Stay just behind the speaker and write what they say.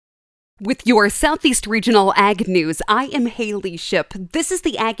With your Southeast Regional Ag News, I am Haley Ship. This is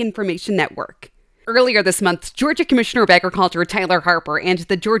the Ag Information Network. Earlier this month, Georgia Commissioner of Agriculture Tyler Harper and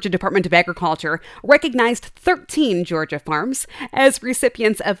the Georgia Department of Agriculture recognized 13 Georgia farms as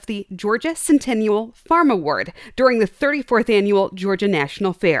recipients of the Georgia Centennial Farm Award during the 34th Annual Georgia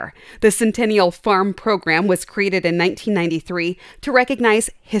National Fair. The Centennial Farm Program was created in 1993 to recognize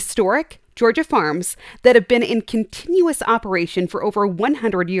historic Georgia farms that have been in continuous operation for over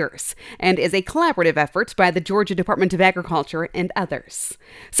 100 years and is a collaborative effort by the Georgia Department of Agriculture and others.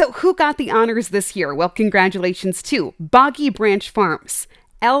 So who got the honors this year? Well, congratulations to Boggy Branch Farms,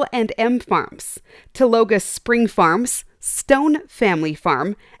 L&M Farms, Taloga Spring Farms, Stone Family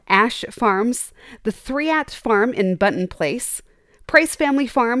Farm, Ash Farms, the Threat Farm in Bunton Place, Price Family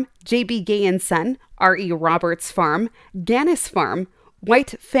Farm, J.B. Gay and Son, R.E. Roberts Farm, Gannis Farm,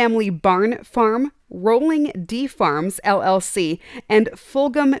 White Family Barn Farm, Rolling D Farms, LLC, and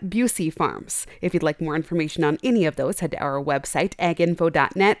Fulgham Busey Farms. If you'd like more information on any of those, head to our website,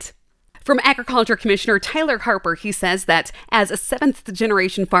 aginfo.net. From Agriculture Commissioner Tyler Harper, he says that as a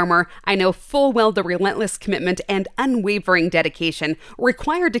seventh-generation farmer, I know full well the relentless commitment and unwavering dedication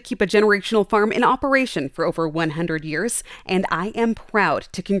required to keep a generational farm in operation for over 100 years, and I am proud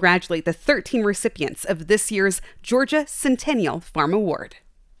to congratulate the 13 recipients of this year's Georgia Centennial Farm Award.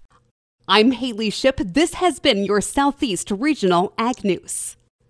 I'm Haley Ship. This has been your Southeast Regional Ag News.